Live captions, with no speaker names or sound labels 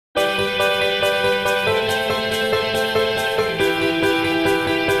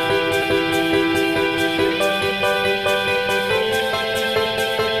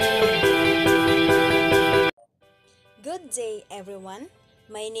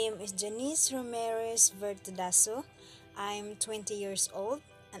My name is Janice Ramirez Vertudaso. I'm 20 years old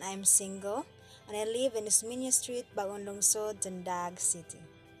and I'm single and I live in Isminia Street, Bagong Lungsod, Tandag City.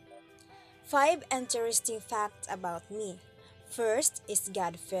 5 interesting facts about me. First is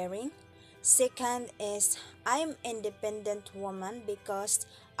God-fearing. Second is I'm independent woman because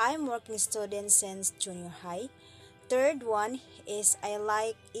I'm working student since junior high. Third one is I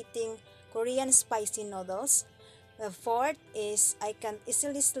like eating Korean spicy noodles. The fourth is I can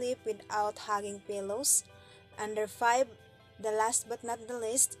easily sleep without hugging pillows. And the five, the last but not the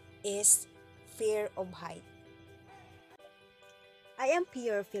least, is fear of height. I am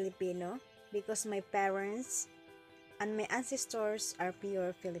pure Filipino because my parents and my ancestors are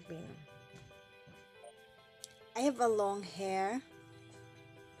pure Filipino. I have a long hair,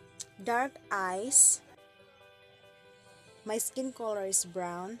 dark eyes, my skin color is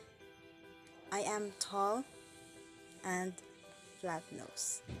brown, I am tall and flat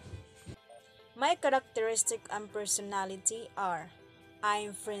nose. My characteristic and personality are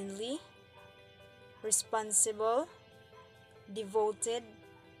I'm friendly, responsible, devoted,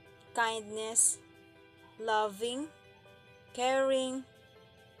 kindness, loving, caring,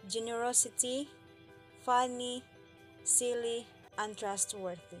 generosity, funny, silly, and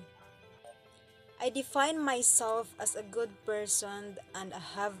trustworthy. I define myself as a good person and I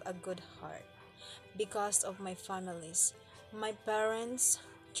have a good heart because of my families. My parents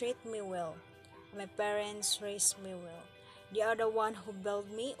treat me well. My parents raised me well. They are the one who built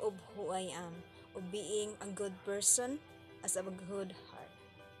me of who I am, of being a good person as a good